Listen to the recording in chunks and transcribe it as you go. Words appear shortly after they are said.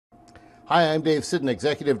Hi, I'm Dave Sidden,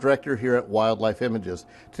 Executive Director here at Wildlife Images.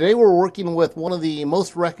 Today we're working with one of the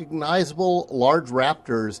most recognizable large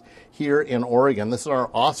raptors here in Oregon. This is our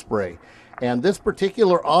osprey. And this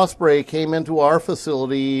particular osprey came into our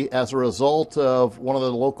facility as a result of one of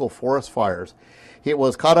the local forest fires. It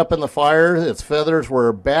was caught up in the fire. Its feathers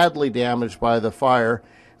were badly damaged by the fire.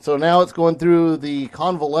 So now it's going through the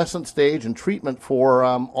convalescent stage and treatment for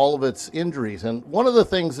all of its injuries. And one of the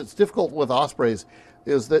things that's difficult with ospreys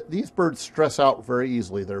is that these birds stress out very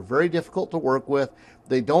easily. They're very difficult to work with.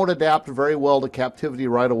 They don't adapt very well to captivity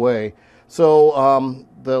right away. So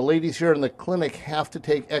the ladies here in the clinic have to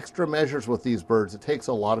take extra measures with these birds. It takes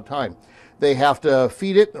a lot of time. They have to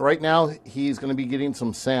feed it. Right now he's going to be getting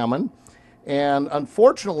some salmon. And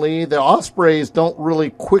unfortunately, the ospreys don't really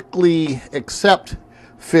quickly accept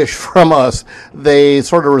fish from us. They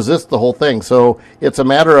sort of resist the whole thing. So it's a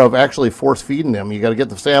matter of actually force feeding them. You got to get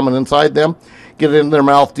the salmon inside them, get it in their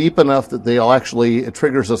mouth deep enough that it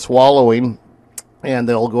triggers a swallowing, and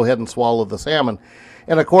they'll go ahead and swallow the salmon.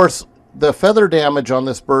 And of course, the feather damage on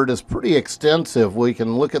this bird is pretty extensive. We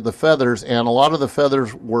can look at the feathers, and a lot of the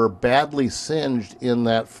feathers were badly singed in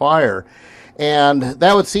that fire. And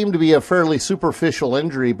that would seem to be a fairly superficial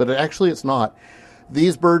injury, but actually it's not.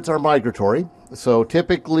 These birds are migratory, so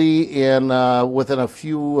typically within a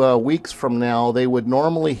few weeks from now, they would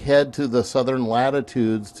normally head to the southern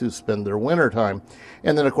latitudes to spend their winter time,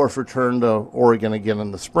 and then of course return to Oregon again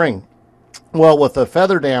in the spring. Well, with the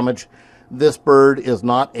feather damage, this bird is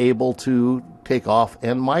not able to take off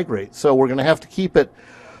and migrate, so we're going to have to keep it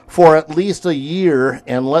for at least a year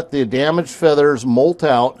and let the damaged feathers molt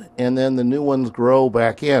out, and then the new ones grow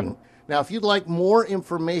back in. Now, if you'd like more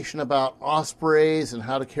information about ospreys and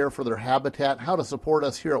how to care for their habitat, how to support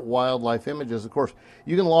us here at Wildlife Images, of course,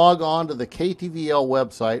 you can log on to the KTVL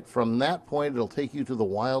website. From that point, it'll take you to the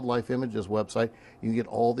Wildlife Images website. You can get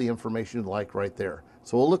all the information you'd like right there.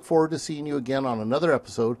 So we'll look forward to seeing you again on another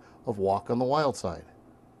episode of Walk on the Wild Side.